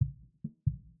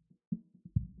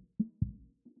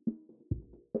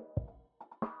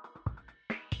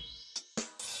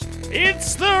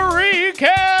It's the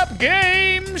Recap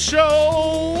Game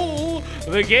Show!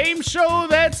 The game show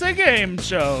that's a game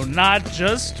show, not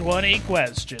just 20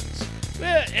 questions.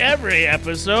 Every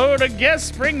episode, a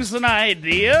guest brings an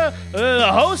idea, the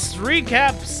hosts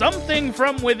recap something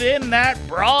from within that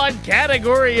broad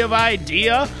category of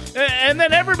idea, and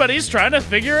then everybody's trying to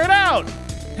figure it out.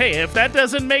 Hey, if that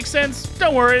doesn't make sense,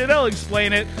 don't worry, they'll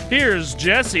explain it. Here's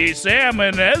Jesse, Sam,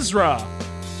 and Ezra.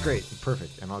 Great,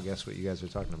 perfect, and I'll guess what you guys are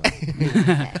talking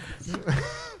about.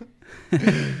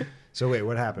 So wait,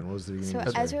 what happened? What was the beginning?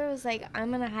 So Ezra was like, I'm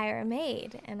going to hire a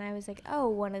maid. And I was like, oh,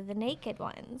 one of the naked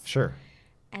ones. Sure.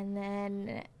 And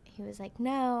then he was like,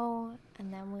 no.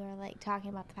 And then we were like talking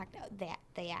about the fact that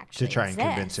they actually To try and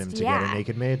convince him to get a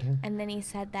naked maid? And then he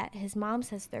said that his mom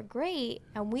says they're great.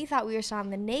 And we thought we were still on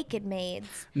the naked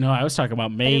maids. No, I was talking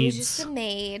about But it was maids. just a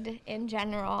maid in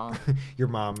general. Your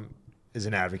mom is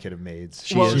an advocate of maids.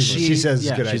 She says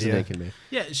it's a good she's idea. a naked maid.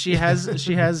 Yeah, she has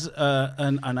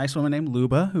a nice woman named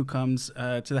Luba who comes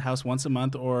to the house once a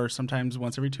month or sometimes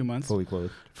once every 2 months. Fully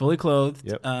clothed. Fully clothed.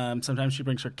 Yep. Sometimes she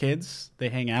brings her kids. They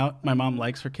hang out. My mom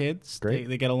likes her kids. Great.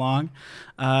 They get along.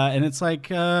 And it's like,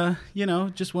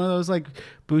 just one of those like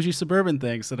bougie suburban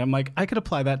things that I'm like, I could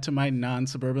apply that to my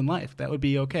non-suburban life. That would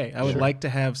be okay. I would like to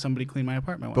have somebody clean my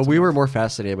apartment once But we a were month. more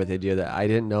fascinated with the idea that I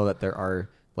didn't know that there are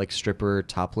like stripper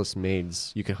topless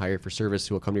maids you can hire for service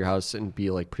who will come to your house and be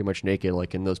like pretty much naked,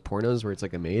 like in those pornos where it's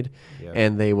like a maid,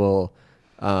 and they will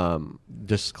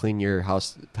just clean your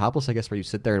house topless, I guess, where you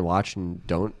sit there and watch and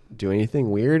don't do anything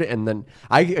weird. And then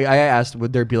I asked,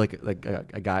 would there be like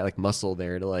a guy like muscle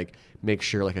there to like make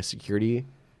sure, like a security,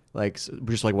 like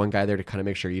just like one guy there to kind of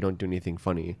make sure you don't do anything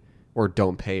funny or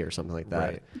don't pay or something like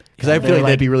that. Because I feel like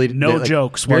that'd be really no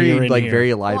jokes while very you're in like here.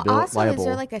 very Well, also, liable. is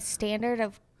there like a standard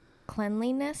of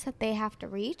cleanliness that they have to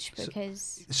reach?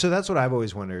 Because So that's what I've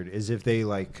always wondered, is if they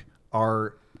like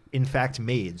are in fact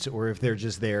maids or if they're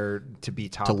just there to be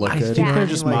topless. look I good. think Yeah. they're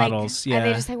just Like, models. Are they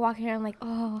Yeah. just like walking around like,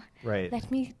 oh, Right. let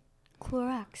me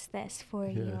Clorox this for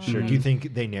you? Sure. Do you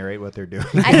think they narrate what they're doing?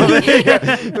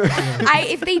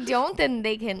 If they don't, then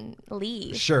they can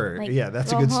leave. Sure. Like, Yeah,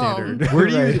 that's a go good home. standard. Where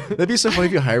do you? Right. That'd be so funny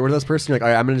if you hire one of those person. You're like,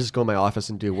 all right, I'm gonna just go in my office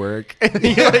and do work. you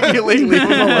leave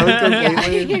them alone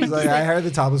completely. It's like, I hired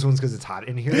the topless ones because it's hot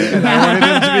in here and I wanted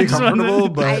them to be comfortable,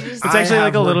 but I just- It's actually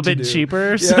like a have little work to bit do.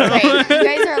 cheaper. Yeah. So. Right. You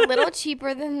guys are a little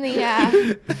cheaper than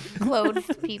the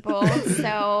clothed people.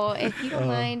 So if you don't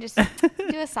mind, just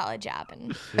do a solid job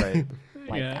and Right.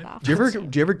 wipe Yeah. that off. Do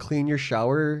you ever clean your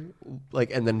shower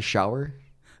like and then shower?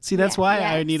 See, that's Yeah. why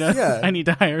Yes. I need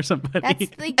to hire somebody.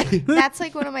 That's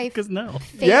like one of my Because no.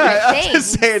 favorite Yeah, I was things. gonna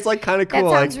say it's like kind of That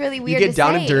cool. sounds like, really you weird get to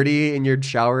down and say. dirty in your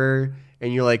shower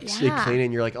and you're like you Yeah. clean it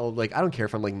and you're like, oh, like I don't care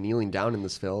if I'm like kneeling down in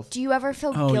this filth. Do you ever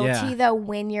feel Oh, guilty yeah. though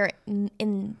when you're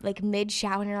in like mid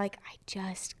shower and you're like, I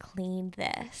just cleaned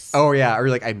this? Oh yeah, or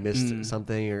like I missed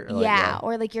something or like, yeah,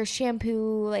 or like your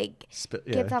shampoo like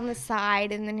yeah. gets on the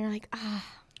side and then you're like, ah.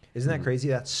 Isn't that crazy?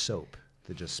 That's soap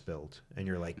that just spilled. And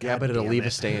you're like, Yeah, God but it'll damn leave it.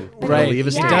 a stain. Right. It'll leave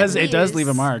a Yeah, stain. It does leave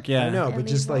a please. mark. Yeah. I know, And but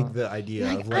just leave like a- the idea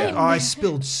Like, of like, I'm- oh, I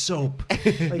spilled soap. Like,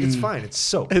 it's fine. It's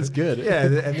soap. It's good. Yeah,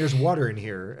 and there's water in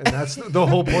here. And that's the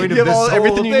whole point of You have this all- whole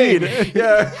everything you thing. need.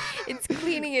 Yeah. It's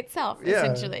cleaning itself Yeah.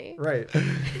 essentially. Right.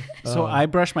 So I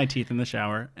brush my teeth in the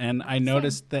shower, and I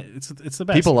noticed that it's the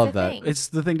best. People love It's the that. thing. It's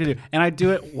the thing to do, and I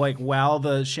do it like while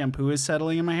the shampoo is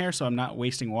settling in my hair, so I'm not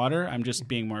wasting water. I'm just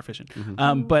being more efficient.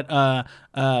 But the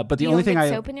You only don't thing get I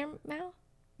soap in your mouth?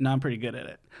 no, I'm pretty good at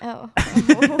it. Oh.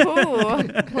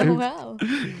 Oh, wow.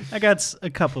 I got a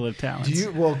couple of talents.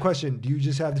 Question, do you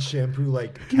just have the shampoo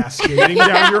like cascading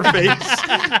down your face?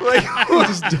 Like,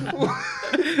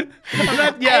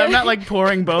 I'm not like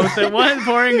pouring both at once,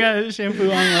 pouring shampoo on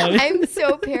my. I'm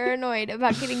so paranoid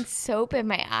about getting soap in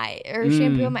my eye or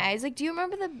shampoo in my eyes. Like, do you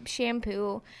remember the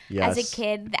shampoo as Yes. a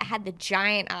kid that had the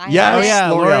giant eye? Yes. on Oh it?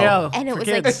 yeah, L'Oreal. And it for was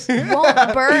kids. like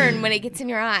won't burn when it gets in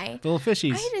your eye. little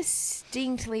fishies. I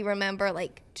distinctly remember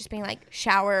like just being like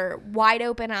shower, wide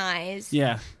open eyes,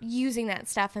 Yeah, using that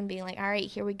stuff and being like, all right,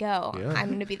 here we go. Yeah. I'm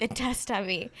gonna be the test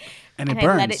dummy. and it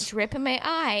I let burns. it drip in my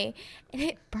eye, and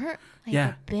it burnt like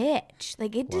Yeah. a bitch.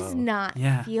 Like it does not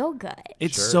Yeah. feel good.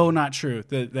 It's Sure. so not true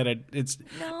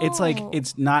it's like No.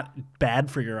 it's not bad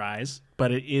for your eyes,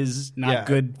 but it is not Yeah.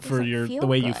 good for Doesn't the feel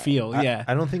way you good. feel. Yeah.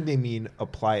 I don't think they mean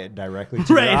apply it directly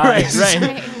to Right, your right, eyes.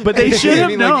 right. But they should I have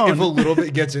mean, known. like, if a little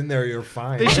bit gets in there, you're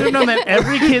fine. They should have known that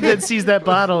every kid that sees that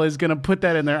bottle is gonna put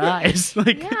that in their eyes.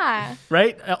 Like, Yeah.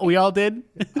 right? We all did.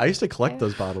 I used to collect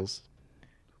those bottles.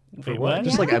 Wait, what?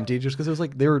 Just like empty, just because it was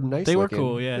like they were nice. They were looking.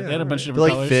 cool, yeah. They had a bunch of They're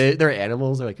different like colors. they're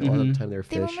animals. They're like a lot of the time they're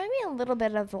They fish. remind me a little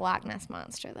bit of the Loch Ness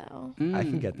monster, though. I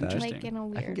can get that. Interesting. Like in a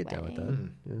weird I can get way. down with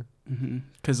that. Yeah.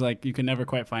 Because like you can never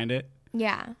quite find it.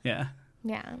 Yeah, Yeah.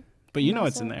 yeah. But you And know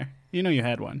it's also- in there. You know you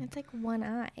had one. It's like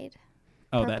one-eyed.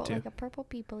 Oh, Purple, that too. Like a purple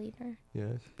people eater. Yeah.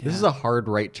 This is a hard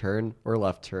right turn or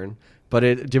left turn. But do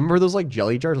you remember those like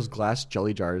jelly jars, those glass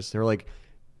jelly jars? They were like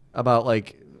about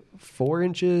like 4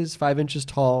 inches, 5 inches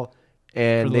tall, For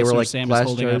and the they were listener, like Sam is glass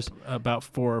holding jars. up about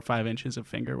 4 or 5 inches of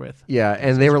finger width. Yeah,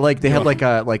 and they were like they had like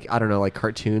I don't know, like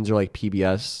cartoons or like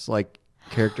PBS like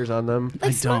characters on them.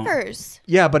 Like don't. Smuckers.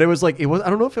 Yeah, but it was like I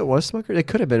don't know if it was Smucker. It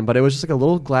could have been, but it was just like a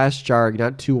little glass jar,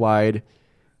 not too wide.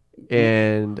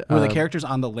 And Were the characters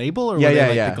on the label or yeah, were they yeah,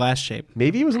 like yeah. the glass shape?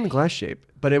 maybe it was in the glass shape,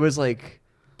 but it was like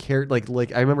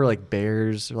like I remember like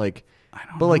bears, like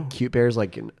like cute bears,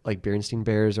 like Berenstain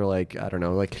Bears, or like I don't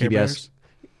know, like Care PBS. Bears?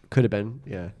 Could have been,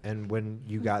 yeah. And when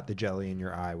you got the jelly in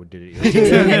your eye, what did it?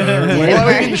 Well, I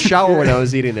was in the shower when I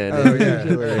was eating it. Oh,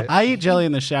 yeah, right. I eat jelly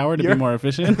in the shower to be more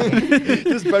efficient.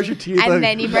 Just brush your teeth. And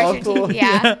then you brush your teeth.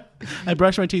 Yeah. I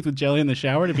brush my teeth with jelly in the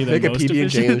shower to be the Make a most PB and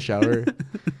J in the efficient. shower.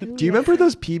 Do you remember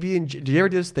those PB and J? Did you ever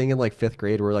do this thing in like 5th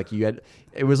grade where like you had?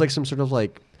 It was like some sort of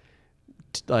like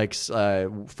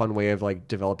fun way of like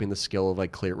developing the skill of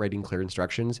like writing clear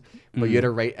instructions, but you had to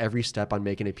write every step on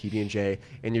making a PB and J,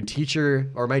 and your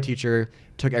teacher or my teacher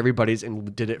took everybody's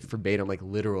and did it verbatim, like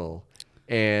literal.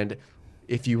 And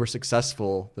if you were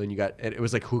successful, then you got. It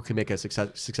was like who can make a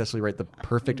successfully write the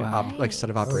perfect like set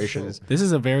of operations. This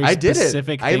is a very I did it.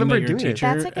 specific I thing remember that your doing it. teacher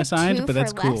That's like a assigned, 2 but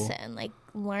that's for cool. lesson. Like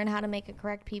learn how to make a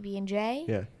correct PB&J.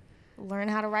 Yeah. Learn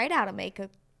how to write how to make a.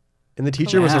 And the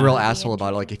teacher was a Yeah. real asshole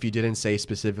about it. Like, if you didn't say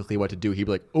specifically what to do, he'd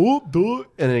be like, "Oh, do it,"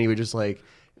 and then he would just like,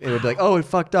 it would be like, "Oh, it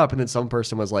fucked up," and then some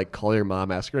person was like, "Call your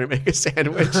mom, ask her to make a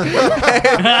sandwich,"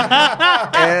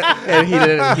 and he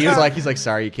didn't. He's like,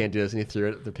 "Sorry, you can't do this," and he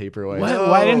threw the paper away. What?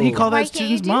 Why didn't he call Why that can't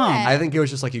you student's do mom? it? I think it was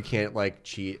just like you can't like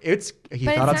cheat. He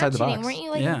But thought it's outside not the cheating. box. Weren't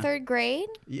you like Yeah. in 3rd grade?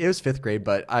 It was 5th grade,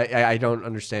 but I don't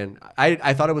understand.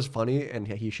 I thought it was funny, and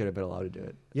he should have been allowed to do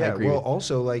it. I Yeah. agree Well, with-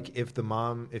 also like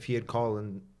if he had called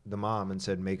in the mom and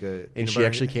said make a, And she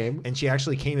actually came? and she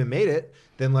actually came and made it,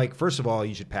 then like first of all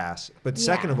you should pass. But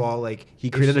second Yeah. of all, like he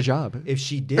if created she- a job. If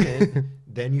she didn't,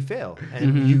 then you fail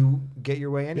and you get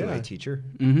your way anyway, Yeah. teacher.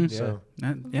 Mhm. So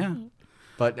Yeah.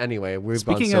 But anyway, we've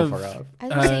Speaking gone so of- far off. I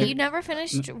was gonna say you never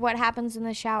finished what happens in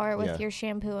the shower with Yeah. your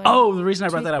shampoo. And Oh, the reason I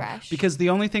brought that up toothbrush. because the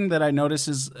only thing that I notice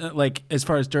is like as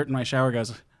far as dirt in my shower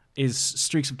goes is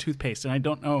streaks of toothpaste, and I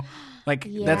don't know. Like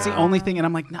that's the Yeah. only thing, and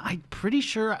I'm like, no, I'm pretty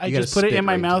sure I You gotta just put it spit in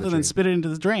my right into mouth the and then drain. spit it into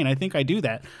the drain. I think I do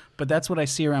that, but that's what I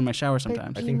see around my shower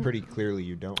sometimes. I think pretty clearly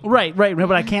you don't. Right,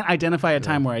 but I can't identify a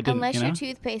time where I didn't. Unless you know? your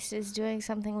toothpaste is doing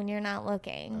something when you're not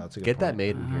looking. That's a good Get that point.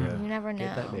 made in here. You never know.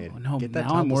 Get that made. Oh, no, Get that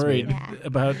now I'm topless worried made. Yeah.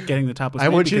 about getting the topless. I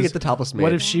made want you to because get the topless made.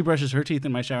 What if she brushes her teeth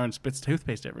in my shower and spits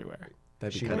toothpaste everywhere?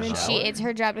 That'd be She kind And of then shower? it's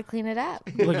her job to clean it up.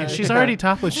 Look, if she's already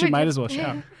topless, she might as well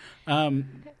shower.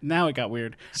 Now it got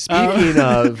weird. Speaking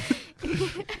of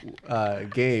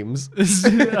games, Good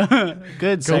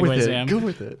go with segue, it. Sam. Go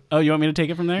with it. Oh, you want me to take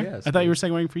it from there? Yes, I thought you were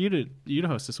segueing for you to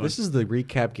host this one. This is the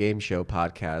Recap Game Show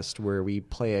podcast where we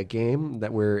play a game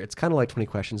it's kind of like 20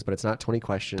 questions, but it's not 20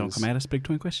 questions. Don't come at us, big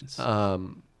 20 questions.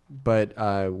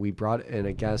 But we brought in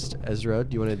a guest, Ezra.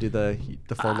 Do you want to do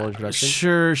the formal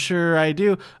introduction? Sure, I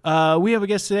do. We have a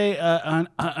guest today,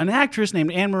 an actress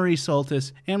named Anne-Marie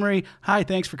Soltis. Anne-Marie, hi,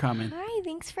 thanks for coming. Hi,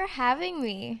 thanks for having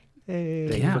me. Hey.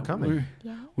 Thank you for coming.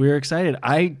 We're excited.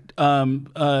 I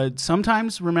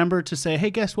sometimes remember to say, hey,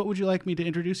 guest, what would you like me to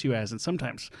introduce you as? And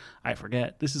sometimes I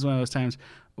forget. This is one of those times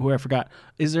where I forgot.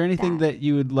 Is there anything that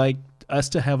you would like us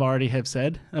to already have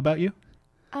said about you?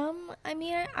 I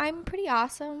mean, I'm pretty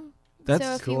awesome. That's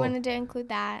so if cool. you wanted to include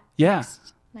that Yeah.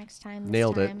 next time. this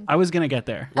Nailed it. time. I was going to get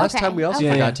there. Last Okay, time we also okay.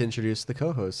 forgot Yeah. to introduce the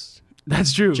co-host,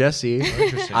 That's true. Jesse.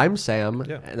 Interesting. I'm Sam,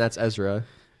 Yeah. and that's Ezra.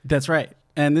 That's right.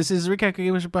 And this is Recap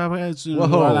Game Show podcast. Whoa.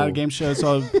 We're not a game show. It's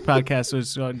all a podcast.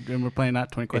 So and we're playing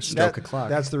not 20 questions. That- o'clock.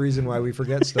 That's the reason why we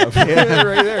forget stuff. Yeah,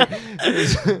 right there.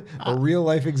 It's a real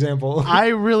life example. I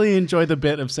really enjoy the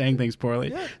bit of saying things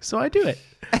poorly, so I do it.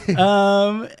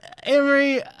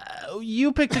 Emery,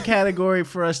 you picked a category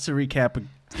for us to recap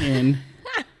in,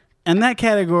 and that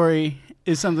category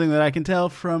is something that I can tell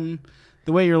from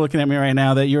the way you're looking at me right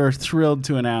now that you're thrilled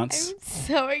to announce. I'm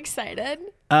so excited.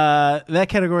 That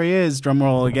category is,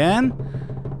 drumroll again,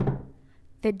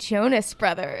 The Jonas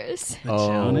Brothers. the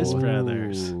Jonas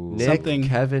Brothers. Nick, Something,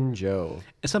 Kevin, Joe.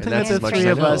 something And that that's the as much three as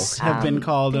I of know. us have been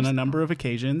called on a there's- number of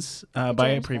occasions by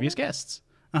Jonas previous Brothers? guests.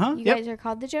 Uh-huh. You Yep. guys are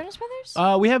called the Jonas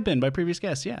Brothers? We have been by previous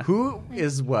guests, yeah. Who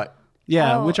is what?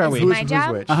 Yeah, Oh, which are is we? it my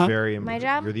job? which? Uh-huh. Very My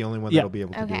job? You're the only one Yeah. that'll be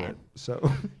able to do Okay. it.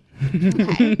 So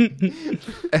Okay.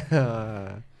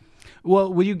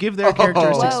 Well, will you give their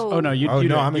characteristics? Whoa. Oh no, you. oh you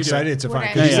no, do it, I'm you do it. excited to What find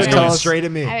I- because Yeah, he's yeah, coming yeah. straight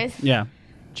at me. I was Yeah.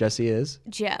 Jesse is.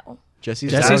 Joe.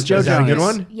 Jesse's Jesse- Jesse's Joe Is that a good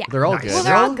Jonas. one? Yeah. They're all Nice. good. Well,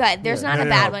 they're all good. There's not No, a no,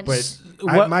 bad no, one. but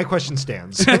What- my question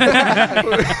stands.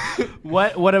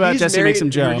 What about Jesse makes him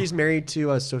Joe? He's married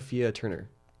to Sophia Turner.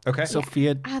 Okay.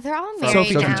 Sophia. They're all married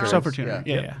Sophie Sophie now. Turner. Sophie Turner.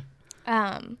 Yeah. Yeah,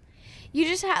 yeah. You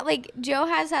just have like Joe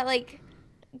has that like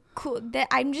cool that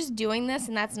I'm just doing this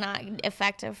and that's not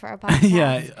effective for a podcast.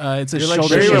 Yeah, it's a You're like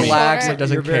shoulder very shimmy. shimmy. relaxed, Short. like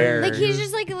doesn't You're very- care. Like he's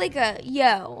just like a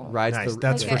yo. rides Nice. the.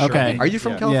 That's Okay. for sure. Okay. Are you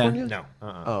from Yeah. California? No.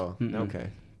 Oh, okay.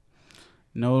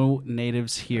 No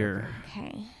natives here.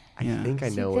 Okay. I Yeah. think I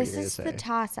See, know what this you're gonna is say. the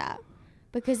toss up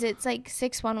because it's like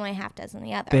 6 one way, half dozen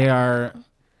the other. They are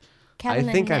Kevin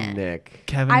I think and I'm Nick. Nick.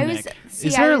 Kevin I and was- Nick. see,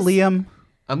 Is I there a was- Liam?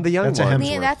 I'm the young That's a one.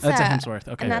 Hemsworth. That's That's a a Hemsworth.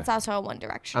 Okay. and that's also a One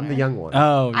Direction. I'm the young one.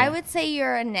 Oh, I yeah. would say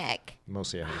you're a Nick.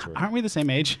 Mostly a Hemsworth. Aren't we the same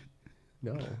age?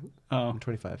 No, Oh, I'm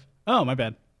 25. oh, my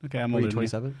bad. Okay, I'm Were older you than you.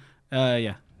 27?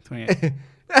 Yeah, 28.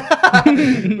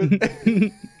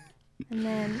 And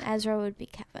then Ezra would be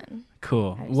Kevin.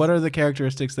 Cool. I was- What are the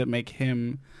characteristics that make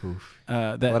him?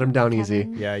 That Let him down easy.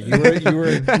 Kevin. Yeah, you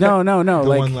were no, the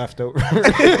like one left over.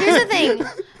 Here's the thing.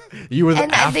 You were the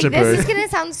And I think this is afterbirth. gonna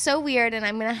sound so weird, and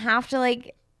I'm gonna have to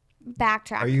like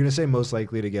backtrack. Are you gonna say most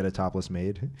likely to get a topless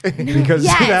maid? Because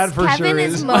yes, that for Kevin sure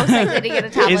is most likely to get a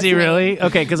topless is he maid. really?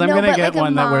 Okay, because I'm No, gonna but, get like,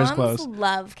 one that wears moms clothes.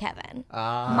 love Kevin.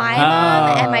 Ah. My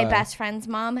mom and my best friend's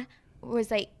mom was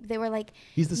like, they were like,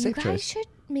 He's the you safe guys choice." should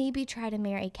maybe try to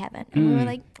marry Kevin. And we were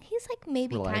like, he's like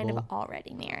maybe kind of Reliable.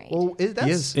 already married. Well,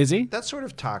 is. Is he? That's sort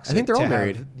of toxic. I think they're all to have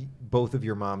married. Both of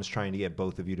your moms trying to get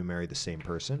both of you to marry the same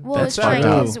person. well, That's it's fine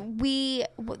fucked up.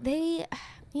 because they,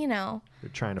 you know, They're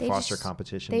trying to they foster just-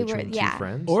 competition they were- between yeah. two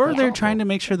friends. Or Yeah. they're trying to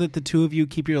make sure that the two of you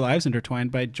keep your lives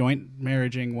intertwined by joint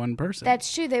marrying one person.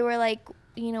 that's true. They were like,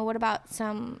 you know, what about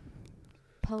some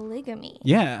polygamy?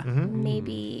 yeah.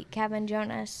 Maybe Kevin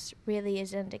Jonas really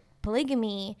is into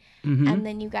polygamy, Mm-hmm. and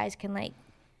then you guys can like.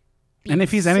 Be And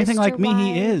if he's anything like me,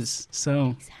 he sister-wives. is.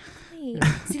 So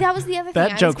See, that was the other thing.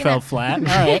 that I joke was fell gonna, flat. All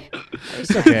right.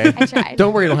 It's okay. I tried.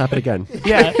 Don't worry, it'll happen again.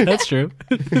 Yeah, that's true.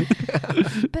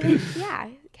 But yeah,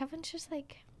 Kevin's just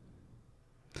like.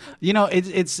 You know,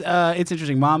 it's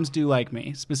interesting. Moms do like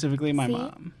me, specifically my See?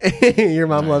 mom. Your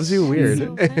mom loves you. Weird.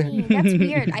 So funny. That's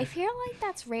weird. I feel like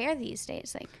that's rare these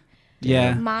days. Like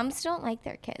Yeah. moms don't like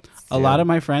their kids. A lot of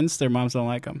my friends, their moms don't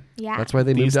like them. Yeah. That's why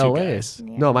they These moved to two LA. guys.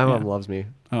 Yeah. No, my mom Yeah. loves me.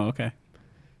 Oh, okay.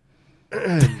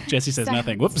 Jesse says Silence.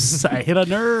 nothing. Whoops, I hit a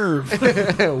nerve.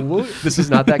 This is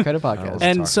not that kind of podcast. Let's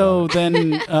And talk so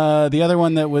then the other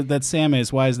one that Sam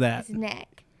is, why is that? It's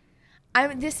Nick.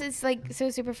 This is like so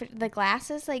super. The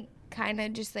glasses like kind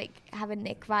of just like have a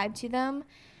Nick vibe to them,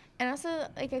 and also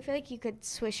like I feel like you could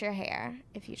swish your hair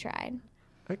if you tried.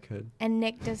 I could. And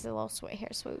Nick does a little hair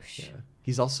swoosh,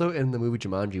 He's also in the movie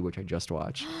Jumanji, which I just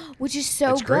watched. which is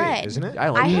so It's good. great, isn't it? I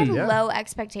like I it. had Yeah. low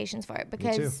expectations for it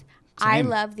because I Same.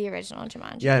 love the original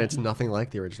Jumanji. Yeah, and it's nothing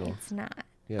like the original. It's not.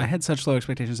 Yeah. I had such low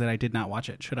expectations that I did not watch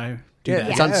it. Should I do Yeah,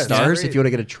 that? it's on Yeah, it's Stars great. if you want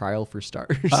to get a trial for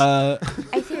Stars. I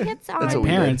think it's on. That's what we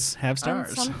did. Parents have on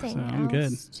stars. something so else I'm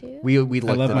good. too. we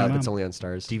looked love it my up. mom. It's only on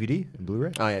Stars. DVD and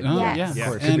Blu-ray. Oh, yeah. Oh, Yes. yeah. Yeah,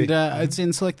 it could And be. It's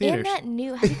in select And theaters. that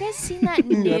new. Have you guys seen that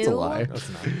new? That's a lie. That's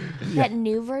not. That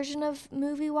new version of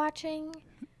movie watching.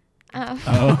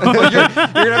 Oh. You're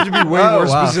gonna have to be way more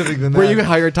specific than that. Where you could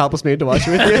hire a topless maid to watch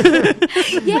it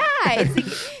with you? Yeah, it's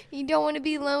like you don't want to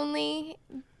be lonely.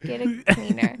 Get a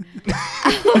cleaner.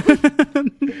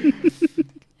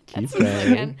 Keep so good.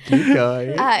 going. Keep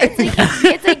going.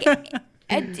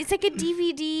 It's like a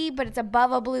DVD, but it's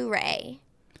above a Blu-ray.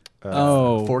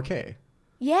 Oh. 4K.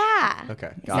 Yeah. Okay.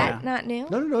 Is Got that it. not new?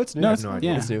 No, it's new. No, no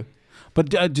idea. yeah. It's new. But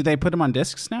do they put them on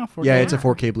discs now? Yeah, 4K? it's a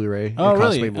 4K Blu-ray. Oh, it costs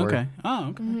really? way more. Okay. Oh,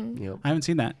 okay. Mm-hmm. Yep. I haven't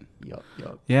seen that. Yep.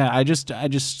 Yeah, I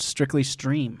just strictly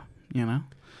stream. You know.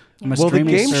 I'm a Well, the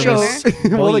streaming game show. service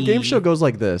Well, the boy. game show goes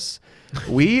like this.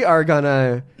 We are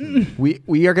gonna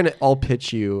we are gonna all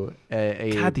pitch you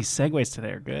a God, these segues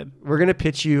today are good. we're gonna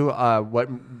pitch you what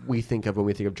we think of when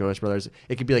we think of Jonas Brothers.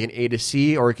 It could be like an A to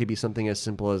C, or it could be something as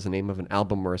simple as the name of an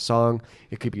album or a song.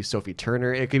 It could be Sophie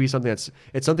Turner. It could be something it's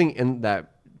something in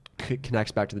that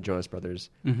connects back to the Jonas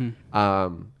Brothers,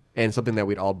 and something that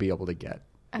we'd all be able to get.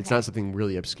 It's Okay. not something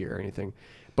really obscure or anything,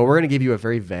 but we're gonna give you a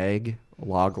very vague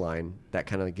log line that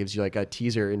kind of gives you like a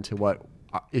teaser into what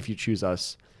if you choose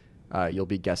us. You'll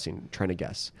be trying to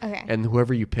guess. Okay. And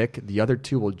whoever you pick, the other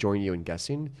two will join you in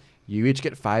guessing. You each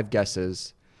get 5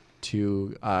 guesses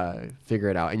to figure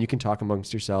it out, and you can talk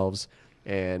amongst yourselves.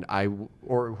 And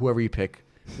or whoever you pick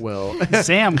will.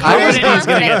 Sam, I'm confident he's gonna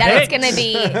confident get that it's picked. gonna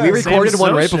be. We recorded Sam's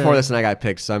one so right sure. before this, and I got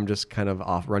picked, so I'm just kind of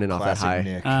running off that Classic high.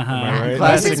 Nick. Uh-huh. Am I right?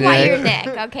 Classic This is why Nick. you're Nick.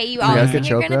 Okay, you Priyanka always think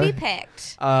you're gonna Chopra. be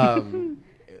picked.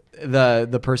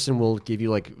 The person will give you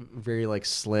like very like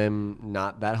slim,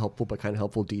 not that helpful, but kind of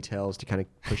helpful details to kind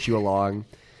of push you along.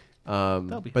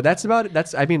 But that's about it.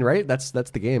 That's right. That's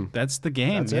the game. That's the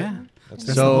game. That's it. Yeah, That's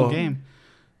that's So- the whole game.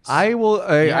 I will.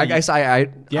 I guess I'll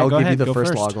go give you ahead, the go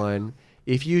first first. log line.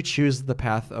 If you choose the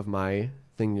path of my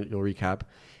thing, you'll recap.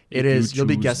 If you You'll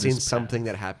be choose guessing this something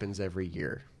path. that happens every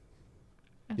year.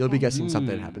 You'll be guessing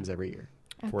something that happens every year.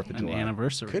 4th of An July.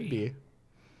 anniversary.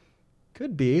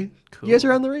 Could be. Cool. You guys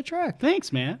are on the right track.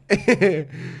 Thanks, man.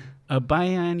 A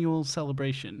biannual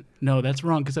celebration. No, that's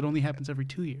wrong because it only happens every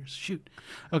 2 years. Shoot.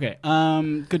 Okay.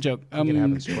 Good joke. I think it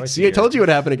happens twice a See, I year. told you what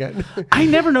happened again. I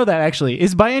never know that actually.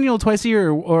 Is biannual twice a year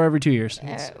or every 2 years?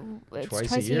 It's twice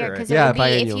twice, a a year year, because right? Yeah, it would be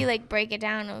if biannual. you like break it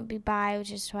down, it would be bi, which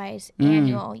is twice,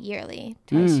 annual, yearly,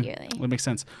 twice yearly. That makes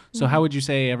sense. So how would you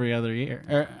say every other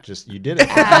year? Just you did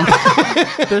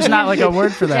it. There's not like a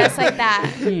word for that. Just like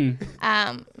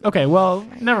that. Okay, well,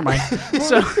 never mind.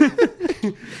 So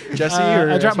Jesse,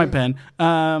 I dropped my pen.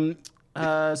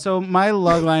 So my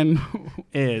log line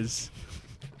is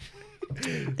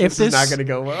if This is not going to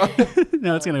go well.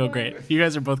 no, it's gonna go great. You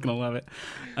guys are both gonna love it.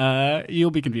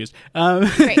 You'll be confused,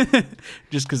 Great.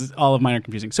 just because all of mine are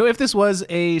confusing. So if this was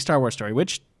a Star Wars story,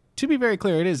 which to be very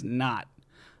clear, it is not.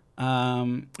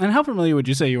 And how familiar would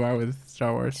you say you are with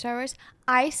Star Wars? Star Wars.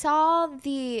 I saw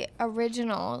the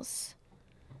originals,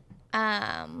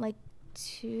 like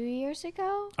 2 years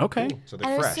ago. Okay, So And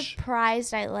they're I was fresh.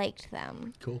 surprised I liked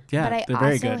them. Cool. yeah, But I they're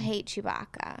very also good. hate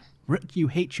Chewbacca. You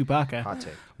hate Chewbacca. Hot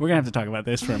take. We're gonna have to talk about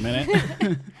this for a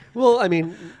minute. Well, I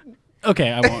mean,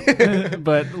 Okay, I won't,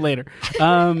 but later.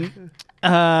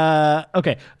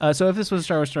 Okay, so if this was a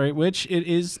Star Wars story, which it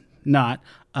is not,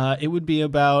 it would be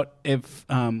about if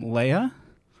Leia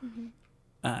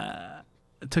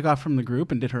took off from the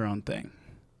group and did her own thing.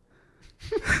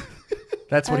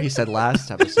 that's what he said last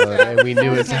episode, and we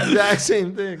knew it. Exact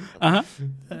same thing. Uh-huh.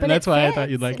 But That's it why I fits. thought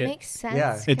you'd like it. Makes sense.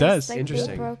 Yeah. It 'cause, does. Like,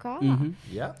 Interesting. They broke off.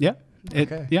 Yeah. Yeah.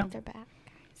 Okay. Yeah. They're back,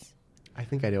 guys. I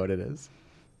think I know what it is.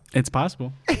 It's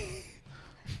possible.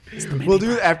 We'll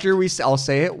do it after I'll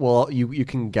say it. Well, you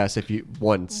can guess if you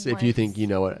think you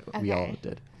know what we all Okay.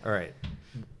 did. All right.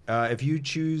 If you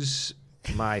choose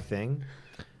my thing,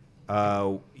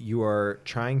 you are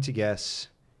trying to guess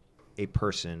a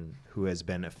person who has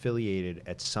been affiliated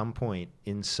at some point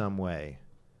in some way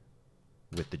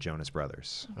with the Jonas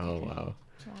Brothers. Oh wow.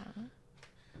 Wow.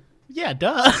 Yeah,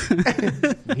 duh.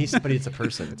 But it's a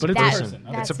person. But it's a That- person.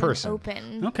 That's It's a person. An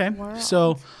open Okay, world.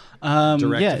 so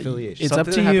Direct yeah, affiliation. it's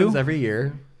Something up to that you. happens every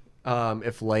year.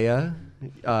 If Leia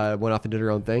went off and did her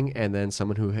own thing, and then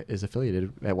someone who is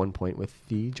affiliated at one point with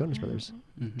the Jonas Brothers,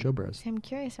 Joe Bros. I'm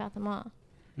curious about them all.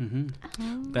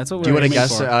 That's what Do you we're want to aiming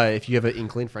guess? for. If you have an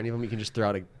inkling for any of them, you can just throw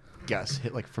out a guess,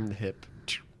 hit like from the hip.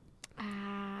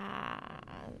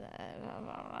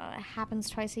 It happens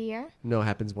twice a year. No, it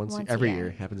happens Once a every year. year.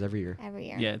 It happens every year. Every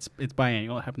year. Yeah, it's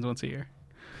biannual. It happens once a year.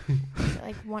 Is it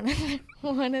like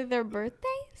one of their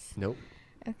birthdays? Nope.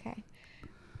 Okay.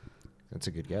 That's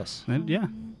a good guess. Yeah,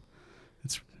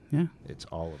 yeah. It's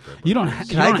all of them. You don't.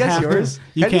 Can I guess yours?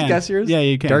 You Can I can guess yours? Yeah,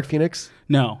 you can. Dark Phoenix.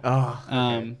 No. Oh.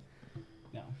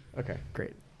 No. Okay.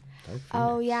 Great.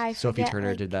 Oh yeah, I Sophie forget, Turner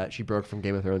like, did that. She broke from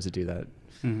Game of Thrones to do that.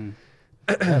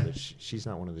 Yeah, but she's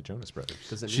not one of the Jonas Brothers.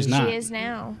 Doesn't She's mean- not. She is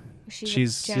now. She's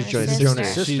She's Jonas' Jonas' sister. Jonas'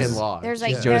 sister. sister-in-law. There's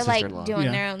like She's they're Jonas' like sister-in-law. doing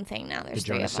Yeah. their own thing now. There's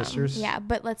three Jonas of them. sisters? Yeah,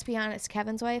 but let's be honest,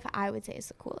 Kevin's wife, I would say is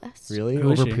the coolest. Really?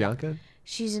 Who is Over she? Priyanka?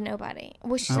 She's a nobody.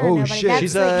 Well, she's not a Oh nobody. shit! That's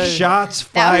She's like, Shots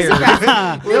that was fired.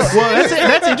 aggressive. Well,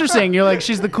 that's interesting. You're like,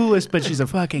 she's the coolest, but she's a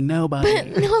fucking nobody.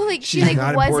 But no, like she She's like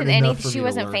not wasn't important enough anything. for She me to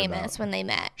wasn't learn famous about. when they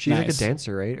met. She's like a Nice.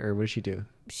 dancer, right? Or what does she do?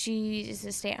 She's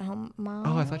a stay-at-home mom.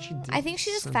 Oh, I thought she did I think she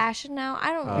does some- fashion now.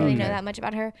 I don't really know okay. that much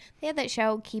about her. They had that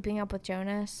show, Keeping Up with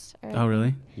Jonas. Oh,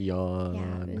 really? Yawn.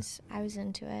 Yeah, I was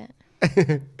into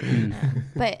it.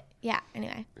 But yeah,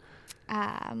 anyway.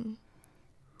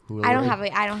 I don't have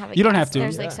a You don't guess. have to.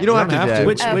 There's, like, Yeah. some- You don't have to. have to.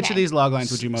 Which Okay. of these log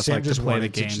lines would you most Sam like to just play the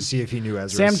wanted game? to see if he knew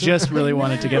Ezra. Sam just really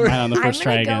wanted to get mine on the I'm first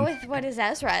try gonna again. go with what is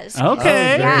Ezra's.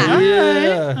 Okay. Yeah.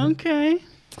 Yeah. Okay.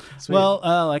 Sweet. Well,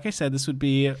 like I said, this would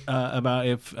be about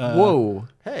if. Whoa.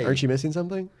 Hey. Aren't you missing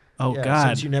something? Oh Yeah, God.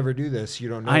 Since you never do this, you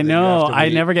don't know. I that you know. have to I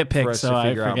wait never get for picked, us so to I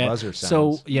figure out forget. buzzer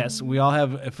So sounds. yes, we all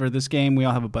have for this game. We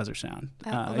all have a buzzer sound. Oh,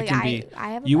 it like can be.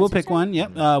 I have a You will buzzer pick sound? one.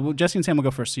 Yep. Well, Jesse and Sam will go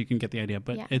first, so you can get the idea.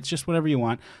 But Yeah. it's just whatever you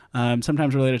want.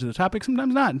 Sometimes related to the topic,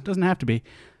 sometimes not. It doesn't have to be.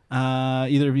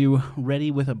 Either of you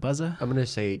ready with a buzzer? I'm gonna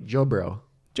say Joe Bro.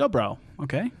 Joe Bro.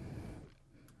 Okay.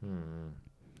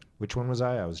 Which one was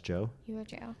I? I was Joe. You were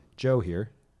Joe. Joe here.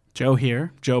 Joe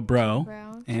here, Joe Bro,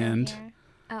 Bro. Joe and here.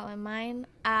 Oh, and mine.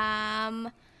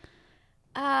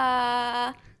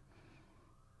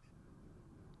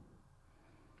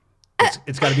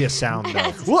 It's got to be a sound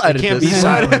though. We'll edit It can't this. be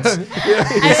silence.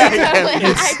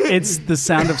 it's The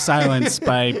Sound of Silence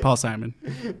by Paul Simon.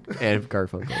 And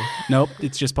Garfunkel. Nope,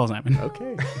 it's just Paul Simon.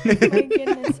 Okay. Oh my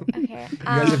goodness. Okay. You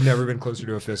guys have never been closer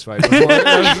to a fist fight before.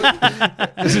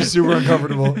 This is super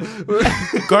uncomfortable.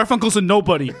 Garfunkel's a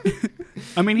nobody.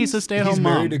 I mean, he's a He's stay-at-home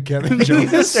mom. married to Kevin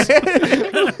Jonas.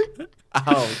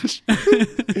 Ouch.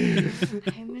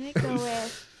 I'm gonna go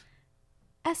with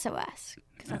SOS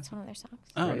because that's one of their songs.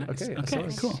 Oh, Right, nice. okay, Okay,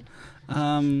 SOS. cool.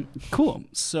 Cool.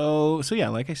 So yeah,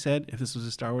 like I said, if this was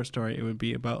a Star Wars story, it would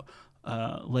be about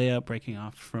Leia breaking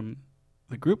off from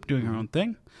the group, doing her own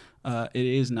thing. It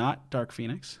is not Dark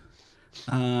Phoenix.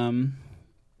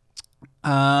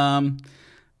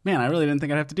 Man, I really didn't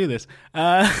think I'd have to do this.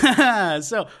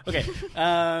 So okay.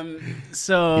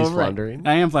 So He's right. floundering.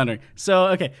 I am floundering. So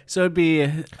okay. So it'd be.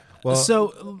 Well-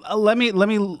 So let me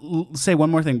say one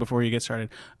more thing before you get started,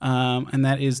 and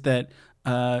that is that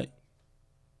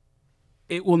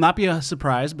it will not be a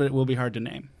surprise, but it will be hard to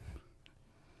name.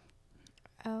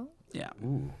 Oh. Yeah.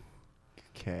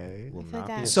 Okay. Will feel not like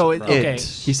be a that- So surprise. okay.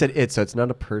 He said it, so it's not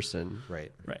a person.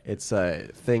 Right. It's a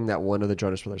thing that one of the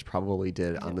Jonas Brothers probably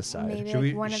did on the side. Maybe Should like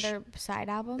we- one of their side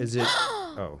albums. Is it?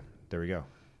 Oh, there we go.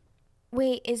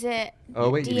 Wait, is it? Oh,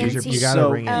 wait, you DNC? you gotta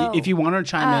So ring it. Oh. if you want to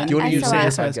chime in, Do you wanna you use say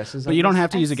five SOS, guesses but on you don't this? have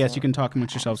to use a guess. You can talk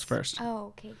amongst SOS. yourselves first. Oh,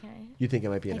 okay. Can I? You think it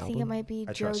might be an I album? think it might be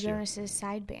I Joe trust you. Jonas's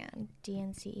side band,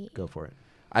 DNCE. Go for it.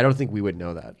 I don't think we would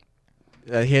know that.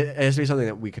 It has to be something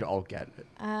that we could all get.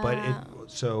 But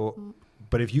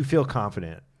but if you feel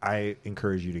confident, I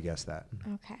encourage you to guess that.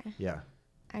 Okay. Yeah.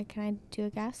 Can I do a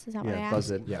guess? Is that what I Yeah, asked?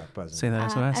 buzz it. Yeah. Buzz. Say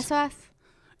that SOS. SOS.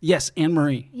 Yes, Anne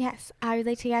Marie. Yes, I would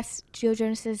like to guess Joe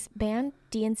Jonas's band,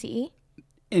 DNCE.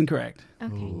 Incorrect.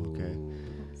 Okay. Okay.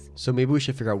 So maybe we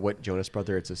should figure out what Jonas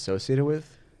Brother it's associated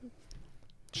with.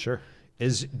 Sure.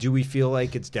 Do we feel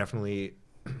like it's definitely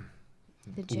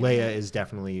The Leia is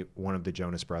definitely one of the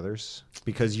Jonas Brothers?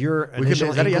 Because your could- initial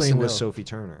is that a yes inkling or was no? Sophie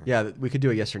Turner. Yeah, we could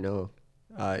do a yes or no.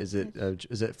 Is it a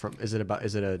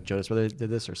Jonas Brother that did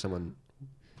this or someone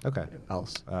Okay.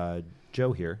 else?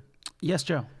 Joe here. Yes,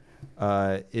 Joe.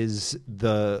 Is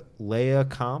the Leia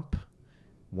comp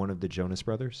one of the Jonas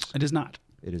Brothers? It is not.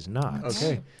 It is not.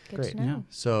 Okay. Good Great. to know. Yeah.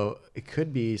 So it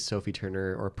could be Sophie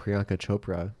Turner or Priyanka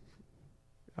Chopra.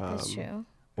 That's true.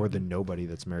 Or the nobody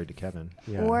that's married to Kevin.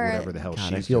 Yeah. Or- Whatever the hell God,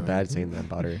 she's I feel doing. bad saying that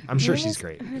about her. I'm sure Her name she's is-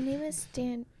 great. Her name is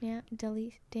Danielle.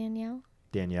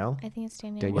 Danielle? I think it's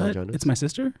Danielle. Danielle What? Jonas? It's my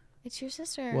sister? It's your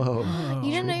sister. Whoa.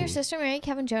 You didn't know your sister married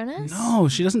Kevin Jonas? No,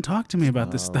 she doesn't talk to me about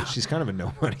this Oh, stuff. she's kind of a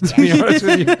nobody, to be honest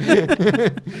with you.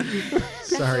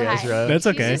 Sorry, why. Ezra. That's She's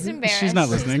okay. just embarrassed. She's not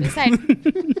listening. beside-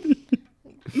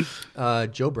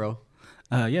 Joe Bro.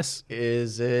 Yes,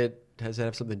 Does it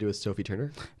have something to do with Sophie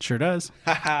Turner? sure does.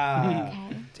 okay.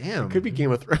 Damn. Could be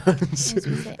Game of Thrones. As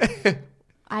we say.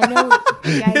 I know,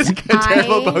 you guys.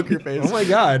 Terrible poker face. Oh my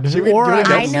God. Or doing I that?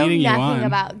 I was know leading you nothing on.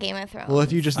 about Game of Thrones. Well,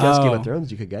 if you just guess Game Oh. of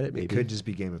Thrones, you could get it. Maybe. It could just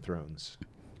be Game of Thrones.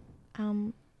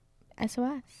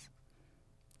 SOS.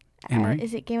 Anne-Marie?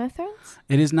 Is it Game of Thrones?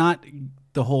 It is not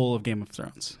the whole of Game of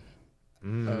Thrones.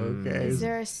 Okay. Is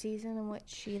there a season in which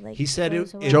she like? He said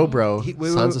goes it- away? Joe Bro. Wait, wait,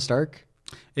 Sansa wait. Stark.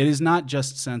 It is not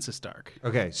just Sansa Stark.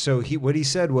 Okay, so what he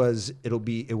said was it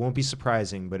won't be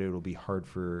surprising, but it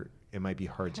might be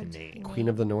hard to name. Queen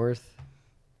of the North.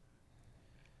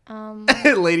 Um,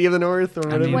 Lady of the North. Or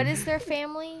whatever. mean- what is their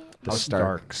family? The House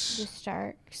Stark. The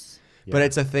Starks. Yeah. But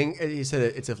it's a thing. He said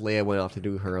it's if Leia went off to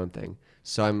do her own thing.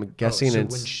 So I'm guessing so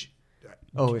it's.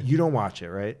 when you don't watch it,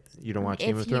 right? You don't watch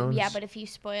Game of Thrones? Yeah, but if you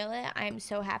spoil it, I'm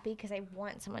so happy because I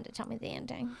want someone to tell me the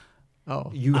ending.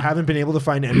 Oh. You haven't been able to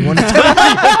find anyone to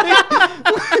tell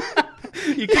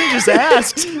you. You could have just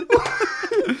asked.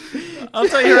 I'll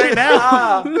tell you right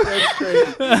now.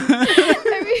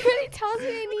 Everybody tells me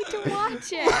I need to watch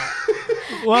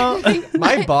it. Well,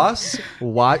 My boss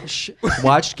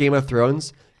watched Game of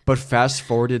Thrones, but fast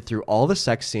forwarded through all the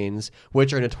sex scenes,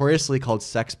 which are notoriously called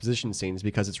sexposition scenes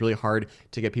because it's really hard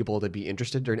to get people to be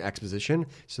interested during exposition.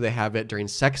 So they have it during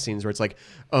sex scenes where it's like,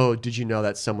 oh, did you know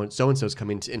that someone so and so is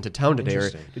coming into town today, or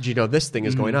Interesting. did you know this thing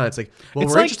is going on? It's like, well,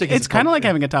 it's we're like interested. 'cause it's kind of called- like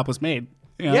having a topless maid.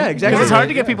 You know? Yeah, exactly. Because it's hard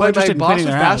to get people But interested in my boss cleaning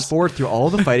would their fast house. forward through all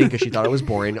the fighting because she thought it was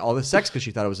boring, all the sex because she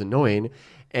thought it was annoying,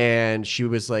 and she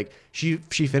was like, she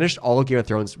finished all of Game of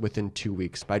Thrones within 2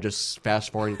 weeks by just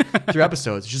fast forwarding through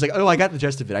episodes. She's like, oh, I got the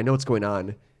gist of it. I know what's going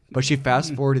on, but she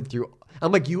fast forwarded through.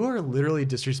 I'm like, you are literally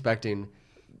disrespecting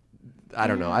I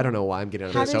don't know. I don't know why I'm getting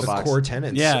on How the does- The soapbox. core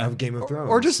tenets Yeah. of Game of Thrones.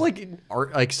 Or just like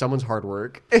art, like someone's hard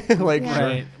work. like Yeah.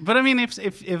 Right. But I mean, if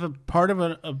a part of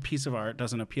a piece of art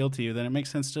doesn't appeal to you, then it makes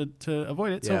sense to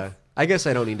avoid it. yeah. So I guess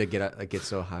I don't need to get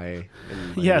so high.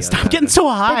 yeah, stop getting so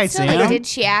high, But so, Sam. like, did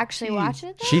she actually watch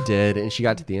it? Though? She did, and she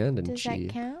got to the end, and Does she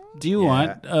that count? Do you Yeah.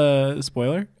 want a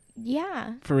spoiler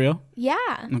Yeah. for real? Yeah.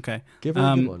 Okay. Give her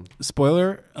a good one.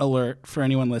 Spoiler alert for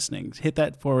anyone listening. Hit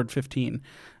that forward 15,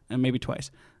 and maybe twice.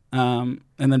 And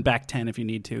then back 10 if you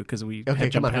need to, because we Okay,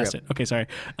 had jumped come on, hurry past up. it. Okay, sorry.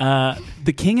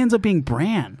 The king ends up being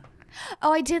Bran.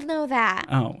 Oh, I did know that.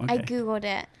 Oh, okay. I googled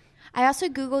it. I also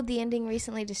googled the ending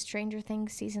recently to Stranger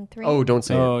Things season 3. Oh, don't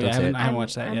say Oh, it. yeah, Don't say it. I haven't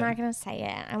watched that I'm yet. not gonna say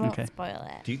it. I won't Okay. spoil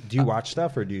it. Do you watch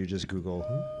stuff or do you just Google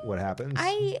what happens?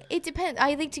 It depends.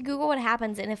 I like to Google what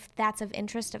happens, and if that's of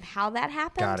interest of how that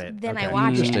happened, Got it. then Okay. I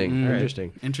watch Interesting. it. All right.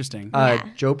 Interesting. Interesting. Yeah.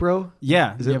 Jobro?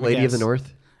 Yeah. Is you it have a Lady of the guess.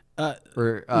 North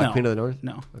or no. Queen of the North?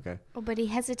 No. Okay. Oh, but he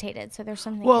hesitated, so there's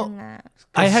something Well, in that.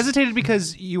 I hesitated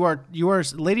because you are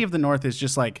Lady of the North is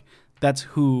just like that's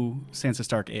who Sansa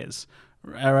Stark is.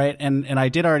 All right, and I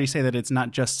did already say that it's not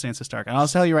just Sansa Stark. And I'll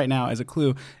tell you right now, as a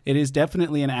clue, it is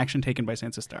definitely an action taken by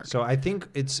Sansa Stark. So I think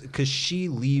it's because she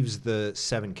leaves the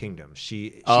 7 kingdoms.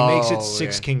 She Oh, makes it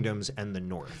 6 okay. kingdoms and the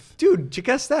north. Dude, you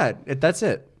guessed that. That's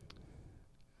it.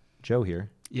 Joe here.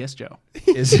 Yes, Joe.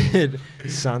 Is it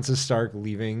Sansa Stark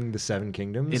leaving the 7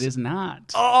 kingdoms? It is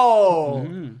not. Oh.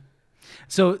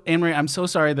 So, Anne-Marie, I'm so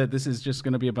sorry that this is just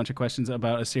going to be a bunch of questions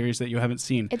about a series that you haven't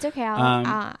seen. It's okay.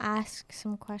 I'll ask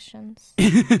some questions.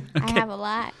 I have a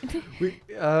lot.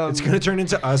 It's going to turn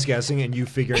into us guessing and you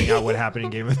figuring out what happened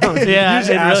in Game of Thrones. Yeah, You're just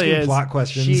it really asking is. plot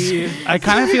questions. I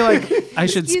kind of feel like I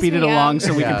should Excuse speed it me, along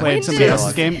so we can Yeah. play When somebody did-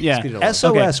 else's game. Yeah. Speed it along.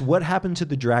 SOS, what happened to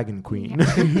the Dragon Queen?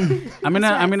 I'm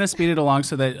gonna speed it along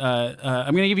so that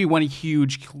I'm gonna give you one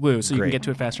huge clue so you can Great. get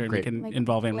to it faster and Great. we can Like-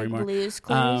 involve Anne-Marie like more. Blue's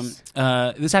Clues?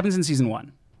 This happens in season 1.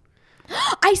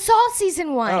 I saw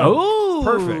season 1. Oh,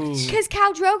 perfect. Because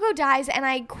Khal Drogo dies, and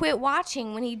I quit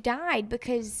watching when he died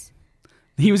because.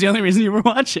 He was the only reason you were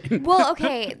watching. Well,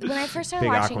 okay, when I first started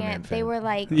Big watching Aquaman it, they fan. were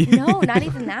like, no, not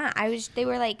even that. They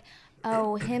were like,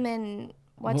 oh, him and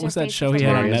What what's was her that face show with he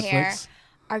the had on blonde hair Netflix?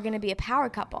 are going to be a power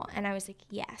couple, and I was like,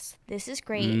 yes, this is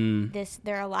great.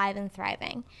 They're alive and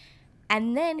thriving,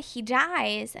 and then he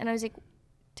dies, and I was like,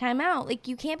 time out. Like,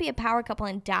 you can't be a power couple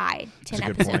and die 10 a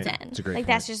good episodes point. in. It's a great like,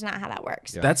 that's point. just not how that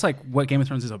works. Yeah. That's like what Game of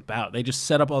Thrones is about. They just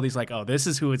set up all these like, oh, this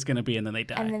is who it's gonna be, and then they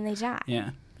die. And then they die.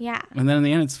 yeah. Yeah. And then in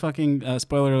the end, it's fucking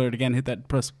spoiler alert again. Hit that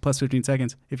plus 15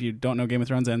 seconds if you don't know Game of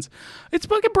Thrones ends. It's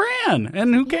fucking Bran,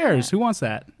 and who cares? Who wants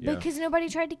that? Yeah. Because nobody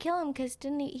tried to kill him because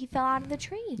he fell out of the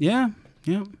tree. Yeah, off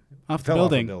the Fell off a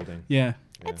building. building. Yeah,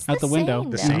 It's out the window.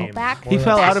 Same, The though. same. Back, he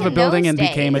fell back out of a in building those and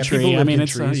became a days. tree. people I mean,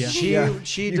 lived in it's trees. yeah.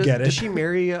 She You get it. does she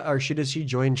marry or does she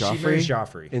join Joffrey? She marries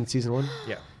Joffrey. in season 1.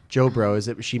 Yeah. Jobro, is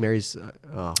it she marries?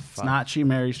 Oh, It's fuck. not she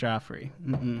marries Joffrey.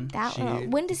 That, She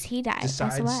when does he die?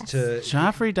 Decides SOS. to.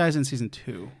 Joffrey dies in season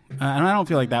 2, and I don't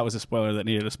feel like that was a spoiler that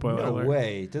needed a spoiler No alert.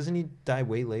 way. Doesn't he die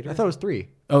way later? I thought it was 3.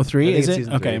 Oh, I 3 think is it's it?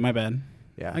 season Okay, 3. my bad.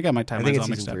 Yeah, I got my I timelines think all it's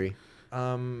mixed season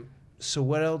up. 3. So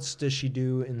what else does she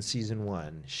do in season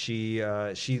 1? She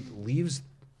leaves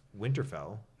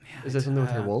Winterfell. Is that something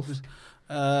with her wolf?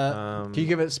 Can you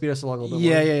give it speed us along a little bit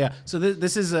more? Yeah. So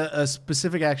this is a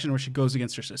specific action where she goes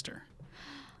against her sister.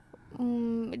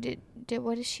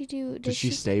 What does she do? Does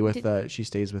she stay with she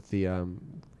stays with the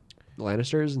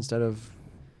Lannisters instead of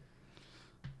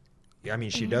Yeah, I mean,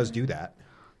 she does do that.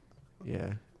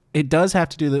 yeah. It does have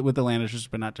to do with the Lannisters,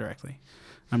 but not directly.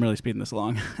 I'm really speeding this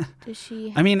along. Does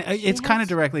she? I mean, she it's kind of has-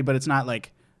 directly, but it's not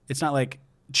like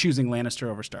choosing Lannister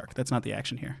over Stark. That's not the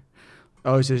action here.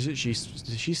 Oh, so does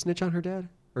she snitch on her dad,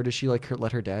 or does she like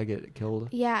let her dad get killed?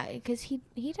 Yeah, because he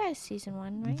dies season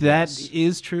 1, right? That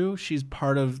is true. She's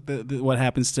part of the what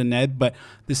happens to Ned, but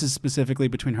this is specifically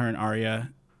between her and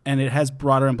Arya, and it has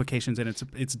broader implications, and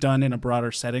it's done in a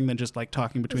broader setting than just like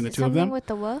talking between Is the it two of them. something with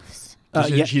the wolves?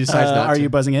 She decides not Are to. you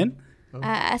buzzing in?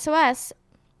 SOS.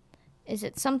 Is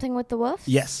it something with the wolves?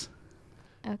 Yes.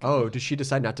 Okay. Oh, does she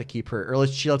decide not to keep her, or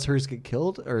she lets hers get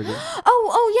killed, or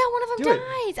Oh, yeah, one of Do them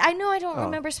it. dies. I know I don't Oh.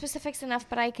 remember specifics enough,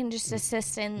 but I can just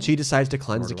assist in. she decides to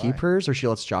cleanse Nor to do keep I. hers, or she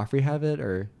lets Joffrey have it,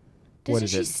 or what Doesn't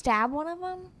is she it? stab one of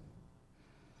them?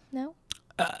 No.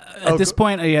 At this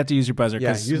point, you have to use your buzzer Yeah,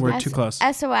 because use we're the- too close.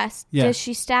 SOS. Yeah. Does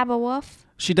she stab a wolf?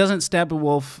 She doesn't stab a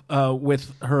wolf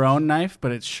with her own knife,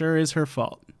 but it sure is her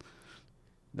fault.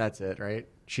 That's it, right?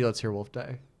 She lets her wolf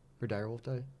die, her dire wolf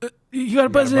die. You gotta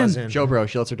buzz in. Joe, bro,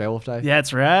 she lets her dire wolf die.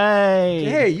 That's right.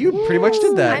 Hey, you pretty much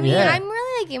did that. I mean, Yeah. I'm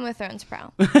really play Game of Thrones Pro.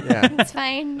 Yeah. It's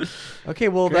fine. Okay,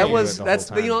 well Great. that's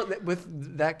The whole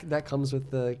with that comes with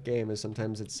the game is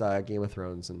sometimes it's Game of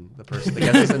Thrones and the person that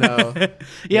gets to know.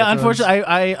 Yeah, unfortunately,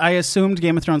 I assumed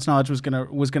Game of Thrones knowledge was gonna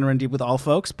run deep with all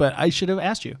folks, but I should have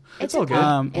asked you. It's all good.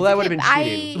 Um, Well, that would have been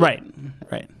cheating.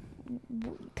 Right.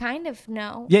 Kind of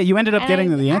know. Yeah, you ended up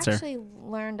getting I the answer. actually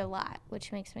learned a lot,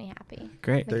 which makes me happy.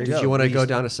 Great. There you Did go. you want to These- go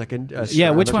down a second? Yeah,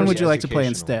 round which of one would questions? you like to play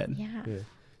Educational. instead? Yeah.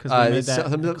 Because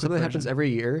something happens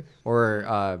every year,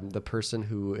 or the person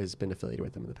who has been affiliated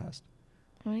with them in the past.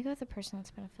 I'm gonna go with the person that's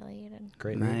been affiliated.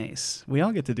 Great. Nice. We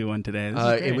all get to do one today. This is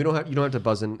And great. you don't have to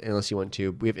buzz in unless you want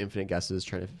to. We have infinite guesses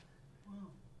trying to.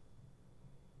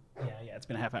 Yeah, it's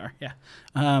been a half hour. Yeah.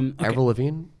 Okay. Avril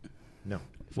Lavigne. No.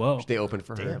 Whoa. They opened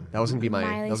for her. Damn. That was gonna be my.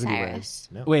 Miley That was gonna be mine. Cyrus.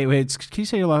 No. Wait. Can you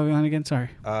say your log line again? Sorry.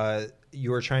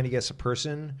 You are trying to guess a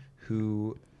person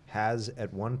who has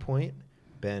at one point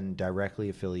been directly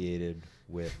affiliated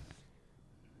with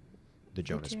the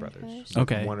Jonas Jonas Brothers. Brothers?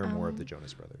 Okay. One or more of the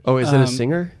Jonas Brothers. Oh, is it a Um,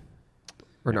 singer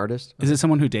or an artist? Is it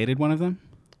someone who dated one of them?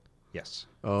 Yes.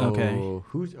 Oh,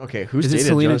 Okay. Who's Is it dated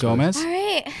Selena Jonas Brothers? Gomez? All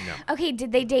right. No. Okay.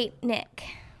 Did they date Nick?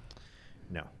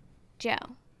 No. Joe.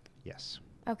 Yes.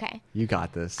 Okay. You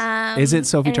got this. Is it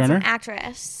Sophie and it's Turner? an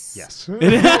actress. Yes.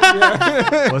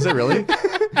 Was it really?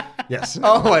 Yes.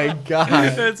 Oh my god.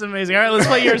 That's amazing. All right, let's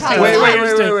play yours too. Wait, Let's play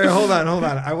yours too. wait. Hold on.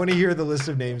 I want to hear the list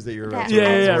of names that you're about to Yeah,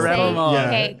 roll. yeah, I'll rattle say- them all. Yeah.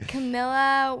 Okay,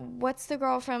 Camilla. What's the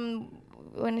girl from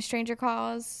When a Stranger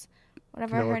Calls?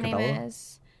 Whatever Camilla her name Cabello?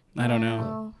 is. I don't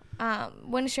know.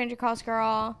 When a Stranger Calls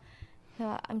girl.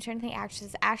 I'm trying to think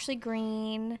actresses. Ashley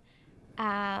Greene.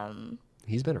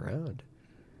 He's been around.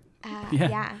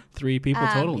 Yeah. 3 people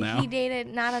total now. He dated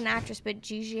not an actress, but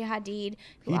Gigi Hadid,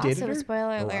 who He dated also, her?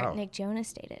 spoiler Oh, alert, wow. Nick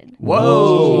Jonas dated.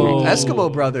 Whoa. Gigi Hadid.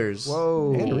 Eskimo Brothers.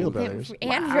 Whoa. And Real They- Brothers.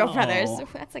 And Real Wow. Brothers.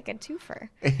 That's like a twofer.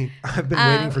 I've been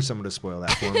waiting for someone to spoil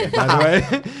that for me, by the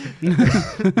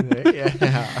way.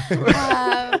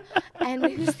 Yeah. And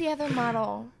who's the other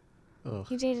model? Ugh.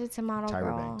 He dated some model Tyra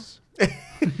girl. Banks.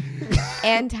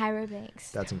 And Tyra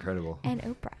Banks. That's incredible. And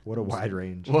Oprah. What a wide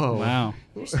range. Whoa. Wow.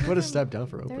 What a step down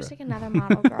for There's Oprah. like another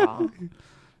model girl.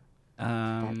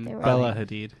 they were Bella like-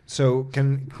 Hadid. So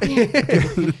can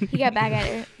He got back at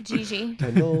her. Gigi.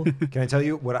 Kendall. I tell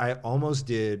you what I almost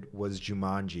did was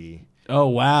Jumanji, Oh,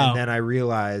 wow. and then I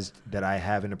realized that I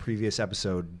have in a previous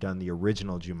episode done the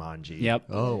original Jumanji. Yep.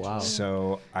 Oh wow.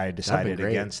 So I decided great.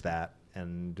 against that,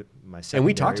 and my And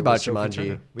we secondary talked about was Sophie Jumanji.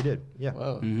 Turner. We did, yeah.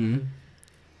 Whoa. Mm-hmm.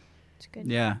 It's good.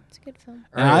 Yeah. It's a good film.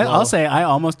 And All right, I'll well- say I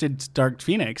almost did Dark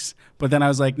Phoenix, but then I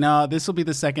was like, no, this will be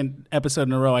the second episode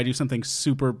in a row I do something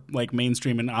super like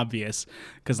mainstream and obvious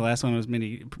because the last one was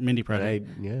Mindy Project.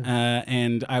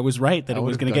 And I was right that I it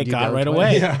was would've going to gunned get you got down right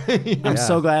twice. away. I'm Yeah.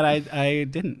 so glad I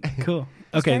didn't. Cool.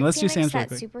 Okay, Dark let's do Phoenix, Sam's real that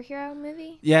quick. superhero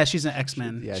movie? Yeah, she's an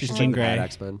X-Men. Yeah, she's she's Jean like the bad Grey.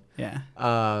 X-Men. Yeah.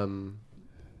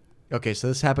 Okay, so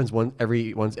this happens once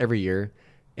every year,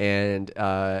 and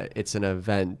it's an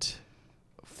event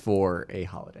for a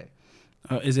holiday.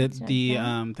 Is it Is the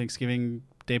that Thanksgiving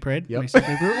Day Parade? Yep. Macy's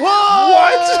Day Parade?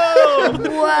 What?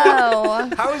 Whoa.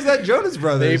 How is that Jonas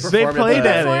Brothers? They performed played at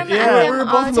at the- it. Perform Yeah. at them we were all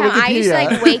both on the the time. I used to like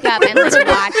Wikipedia. wake up and like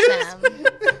watch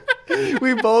them.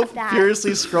 We both That-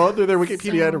 furiously scrolled through their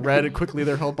Wikipedia So and read quickly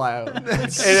their whole bio. And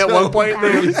at so one point,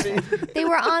 They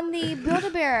were on the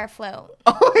Build-A-Bear float.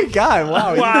 oh my god!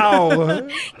 Wow! Wow.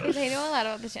 Because I know a lot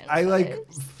about the Jonas I like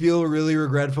Brothers. feel really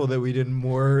regretful that we didn't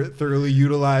more thoroughly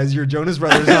utilize your Jonas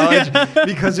Brothers knowledge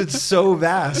because it's so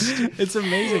vast. It's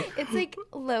amazing. It's like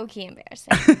low-key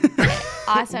embarrassing. But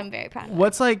also, I'm very proud of it.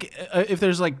 What's like if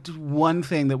there's like one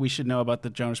thing that we should know about the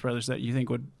Jonas Brothers that you think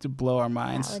would blow our That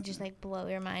minds? would just like blow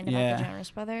your mind about Yeah. the Jonas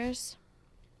Brothers.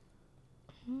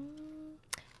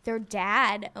 Their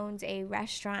dad owns a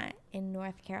restaurant in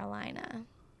North Carolina.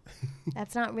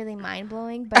 That's not really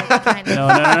mind-blowing, but it's kind of.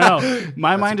 No.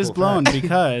 My mind a is cool blown fact.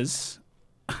 because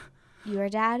Your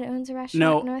dad owns a restaurant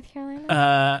No. in North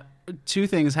Carolina? 2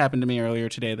 things happened to me earlier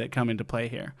today that come into play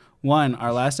here. 1,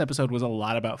 our last episode was a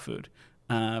lot about food.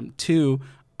 2,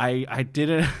 I did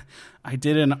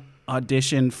an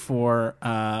audition for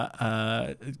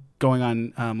going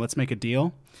on Let's Make a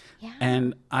Deal. Yeah.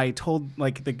 And I told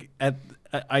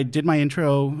I did my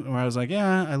intro where I was like,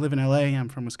 yeah, I live in LA. I'm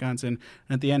from Wisconsin.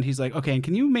 And at the end, he's like, okay, and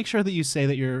can you make sure that you say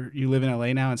that you live in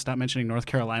LA now and stop mentioning North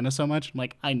Carolina so much? I'm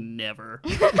like, I never.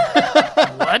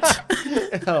 What?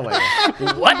 Oh my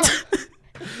god! What?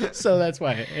 So that's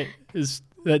why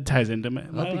that ties into my I'll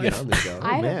have to life. get on the show.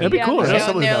 I man. hope That'd be you cool. on the Yeah, show and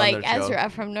someone's they're on like their show. Ezra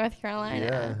from North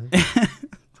Carolina. Yeah.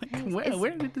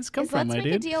 Where did this come Is from, Let's my Make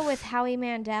a dude? Deal with Howie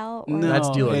Mandel? Or No, That's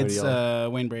Deal or No it's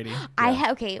Deal. Wayne Brady.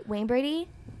 Okay, Wayne Brady.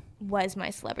 was my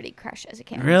celebrity crush as a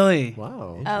kid. Really?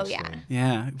 Wow. Oh yeah. Interesting.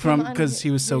 Yeah. From Because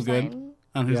he was so Whose good. Line?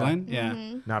 On Whose Yeah. Line? Yeah.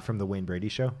 Mm-hmm. Not from the Wayne Brady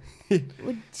show.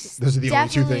 Those are the only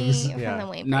two things. From Yeah. the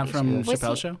Wayne Not Brady from show. Was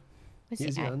Chappelle's he- show? was he-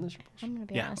 Is he on this? I'm gonna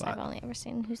be Yeah, honest. a lot. I've only ever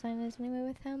seen Whose Line Is It Anyway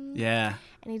with him. Yeah.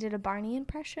 And he did a Barney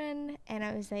impression, and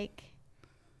I was like,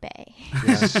 "Bae."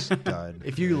 Stud.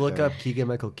 If you Right look there. up Keegan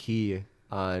Michael Key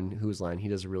on Whose Line, he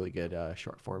does a really good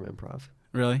short form improv.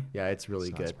 Really? Yeah, it's really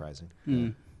It's not good. surprising.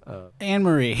 Mm. Anne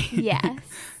Marie. Yes.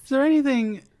 Is there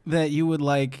anything that you would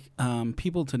like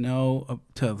people to know,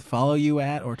 to follow you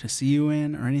at, or to see you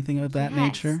in, or anything of that Yes,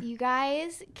 nature? You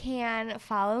guys can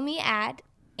follow me at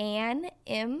Ann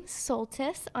M.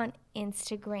 Soltis on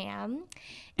Instagram.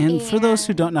 And for those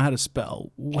who don't know how to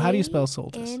spell, how do you spell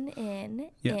Soltis?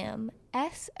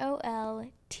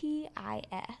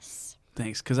 ANNMSOLTIS.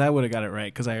 Thanks, because I would have got it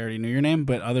right, because I already knew your name,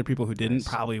 but other people who didn't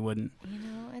probably wouldn't. You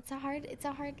know, it's a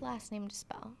hard last name to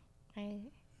spell.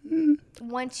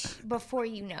 Before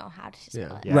you know how to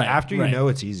spell it. Yeah, Right, after you right. know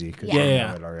it's easy because Yeah. you Yeah.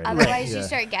 know it already. Otherwise, Yeah. you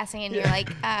start guessing and you're like,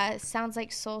 sounds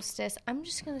like solstice. I'm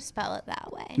just going to spell it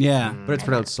that way. Yeah. But it's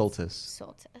pronounced Soltis.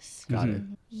 Solstice. Got it.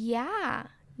 Yeah.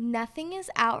 Nothing is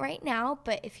out right now,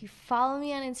 but if you follow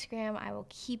me on Instagram, I will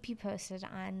keep you posted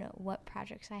on what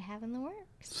projects I have in the works.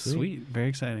 Sweet. Very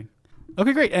exciting.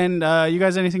 Okay, great. And you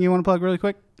guys, anything you want to plug really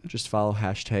quick? Just follow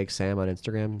 #Sam on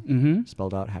Instagram. Mm-hmm.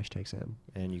 Spelled out #Sam.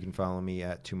 And you can follow me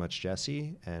at Too Much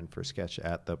Jesse and for Sketch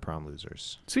at The Prom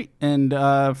Losers. Sweet. And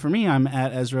for me, I'm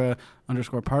at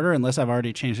Ezra_Parter, unless I've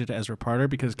already changed it to Ezra Parter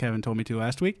because Kevin told me to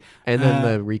last week. And then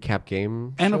the recap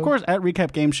game. And of show? course, at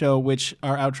Recap Game Show, which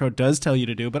our outro does tell you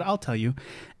to do, but I'll tell you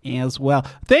as well.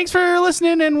 Thanks for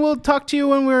listening, and we'll talk to you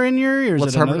when we're in your ears.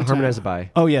 Let's at another harmonize time. a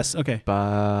bye. Oh, yes. Okay.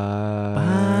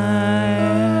 Bye.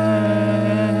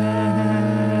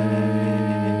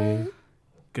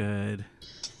 Good.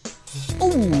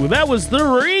 Ooh, that was the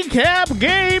Recap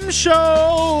Game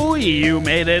Show. You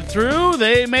made it through.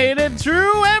 They made it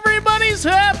through. Everybody's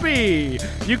happy.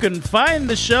 You can find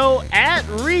the show at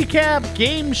Recap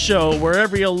Game Show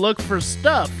wherever you look for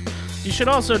stuff. You should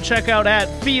also check out at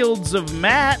Fields of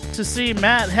Matt to see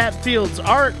Matt Hatfield's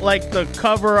art, like the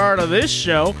cover art of this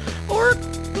show, or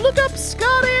look up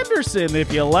Scott Anderson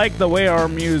if you like the way our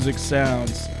music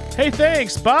sounds. Hey,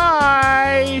 thanks.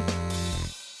 Bye.